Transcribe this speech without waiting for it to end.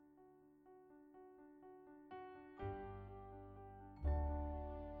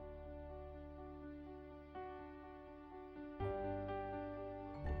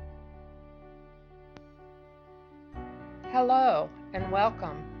Hello and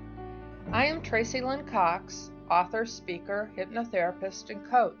welcome. I am Tracy Lynn Cox, author, speaker, hypnotherapist, and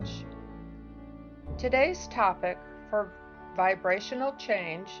coach. Today's topic for vibrational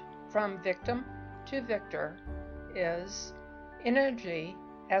change from victim to victor is energy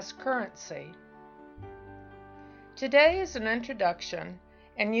as currency. Today is an introduction,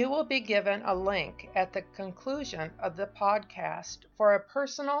 and you will be given a link at the conclusion of the podcast for a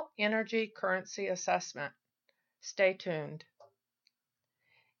personal energy currency assessment. Stay tuned.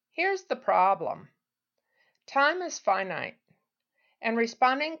 Here's the problem. Time is finite, and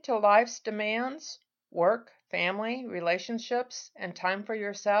responding to life's demands, work, family, relationships, and time for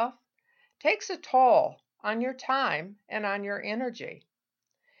yourself takes a toll on your time and on your energy.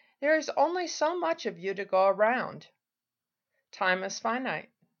 There is only so much of you to go around. Time is finite.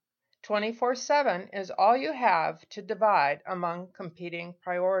 24/7 is all you have to divide among competing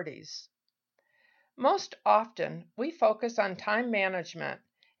priorities. Most often, we focus on time management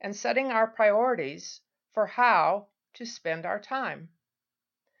and setting our priorities for how to spend our time.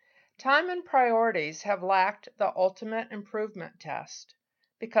 Time and priorities have lacked the ultimate improvement test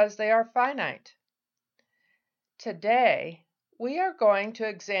because they are finite. Today, we are going to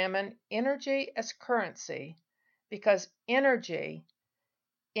examine energy as currency because energy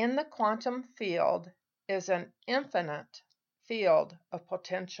in the quantum field is an infinite field of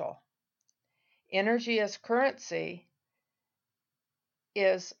potential. Energy as currency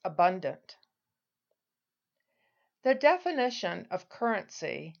is abundant. The definition of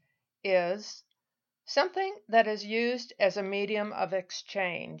currency is something that is used as a medium of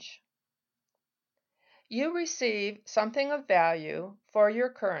exchange. You receive something of value for your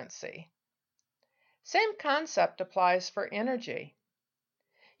currency. Same concept applies for energy.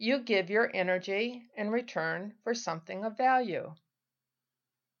 You give your energy in return for something of value.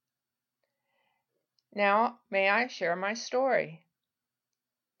 Now, may I share my story?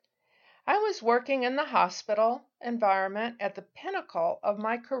 I was working in the hospital environment at the pinnacle of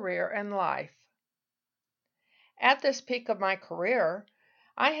my career and life. At this peak of my career,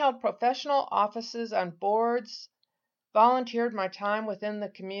 I held professional offices on boards, volunteered my time within the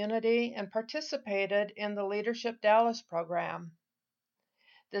community, and participated in the Leadership Dallas program.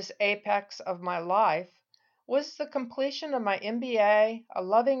 This apex of my life was the completion of my MBA, a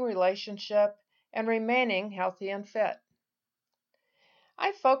loving relationship, and remaining healthy and fit.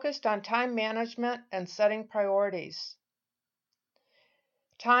 I focused on time management and setting priorities.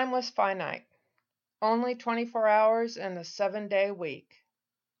 Time was finite, only 24 hours in a 7-day week.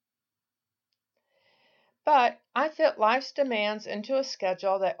 But I fit life's demands into a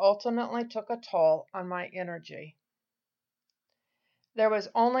schedule that ultimately took a toll on my energy. There was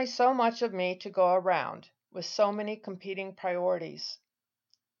only so much of me to go around, with so many competing priorities.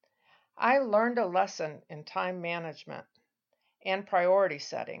 I learned a lesson in time management and priority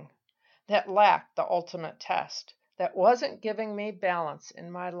setting that lacked the ultimate test, that wasn't giving me balance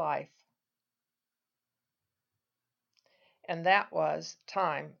in my life. And that was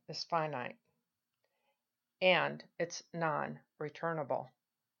time is finite, and it's non-returnable.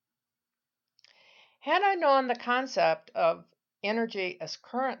 Had I known the concept of energy as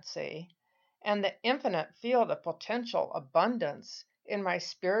currency and the infinite field of potential abundance in my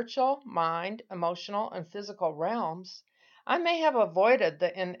spiritual, mind, emotional, and physical realms, I may have avoided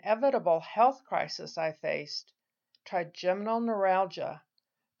the inevitable health crisis I faced, trigeminal neuralgia,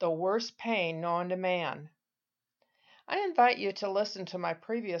 the worst pain known to man. I invite you to listen to my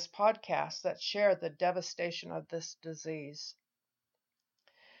previous podcasts that share the devastation of this disease.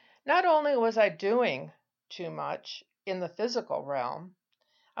 Not only was I doing too much in the physical realm,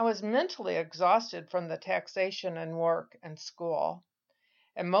 I was mentally exhausted from the taxation and work and school.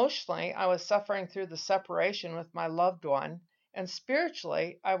 Emotionally, I was suffering through the separation with my loved one, and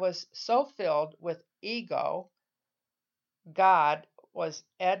spiritually, I was so filled with ego, God was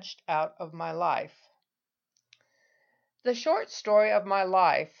edged out of my life. The short story of my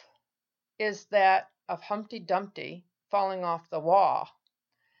life is that of Humpty Dumpty falling off the wall.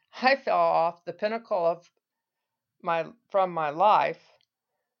 I fell off the pinnacle of from my life,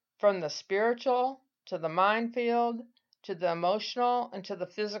 from the spiritual to the mind field, to the emotional, and to the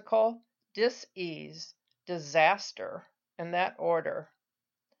physical, dis-ease, disaster, in that order.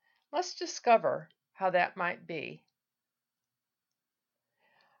 Let's discover how that might be.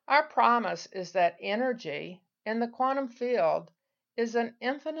 Our promise is that energy in the quantum field is an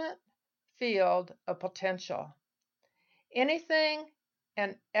infinite field of potential. Anything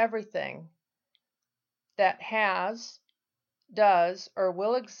and everything that has, does, or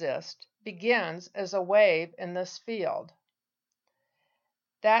will exist begins as a wave in this field.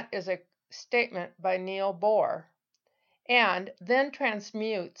 That is a statement by Neil Bohr, and then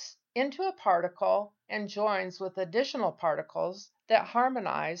transmutes into a particle and joins with additional particles that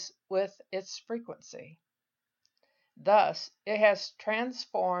harmonize with its frequency. Thus, it has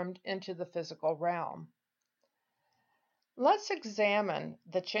transformed into the physical realm. Let's examine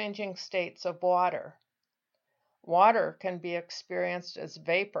the changing states of water. Water can be experienced as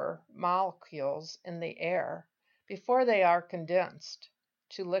vapor molecules in the air before they are condensed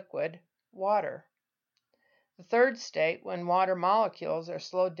to liquid water. The third state, when water molecules are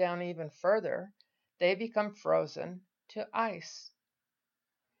slowed down even further, they become frozen to ice.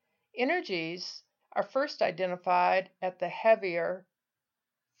 Energies are first identified at the heavier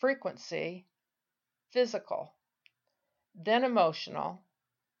frequency, physical, then emotional,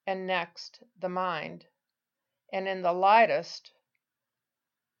 and next the mind, and in the lightest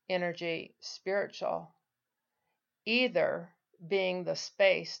energy, spiritual, either being the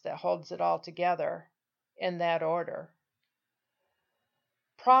space that holds it all together in that order.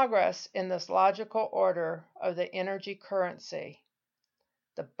 Progress in this logical order of the energy currency,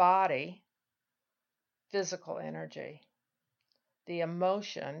 the body, physical energy, the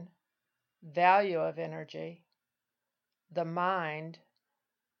emotion, value of energy, the mind,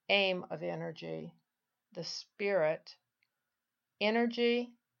 aim of energy, the spirit,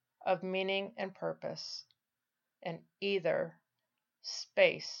 energy of meaning and purpose, and either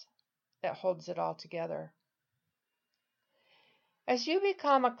space that holds it all together. As you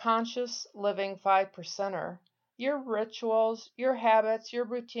become a conscious living 5%er, your rituals, your habits, your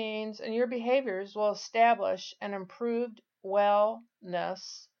routines, and your behaviors will establish an improved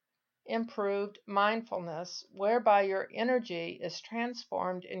wellness, improved mindfulness, whereby your energy is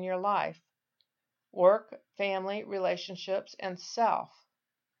transformed in your life, work, family, relationships, and self.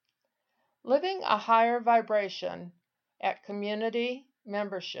 Living a higher vibration at community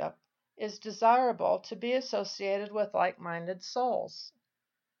membership is desirable to be associated with like-minded souls.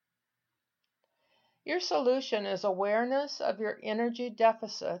 Your solution is awareness of your energy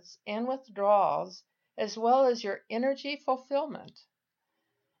deficits and withdrawals, as well as your energy fulfillment.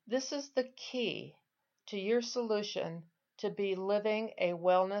 This is the key to your solution to be living a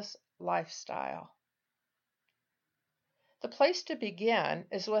wellness lifestyle. The place to begin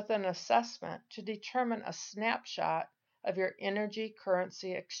is with an assessment to determine a snapshot of your energy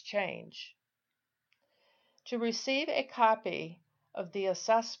currency exchange. To receive a copy of the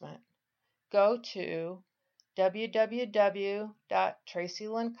assessment, go to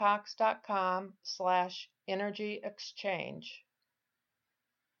www.tracylyncox.com/energy-exchange.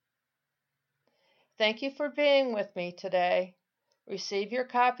 Thank you for being with me today. Receive your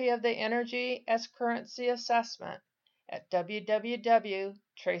copy of the Energy as Currency Assessment at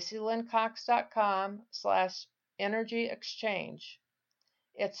www.tracylyncox.com/energy-exchange.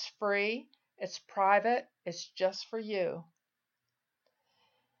 It's free, it's private, it's just for you.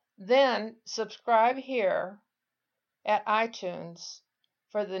 Then subscribe here at iTunes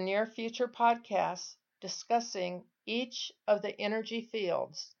for the near future podcasts discussing each of the energy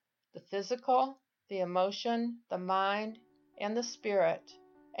fields, the physical, the emotion, the mind, and the spirit,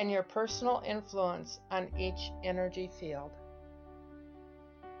 and your personal influence on each energy field.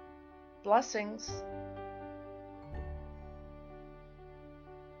 Blessings.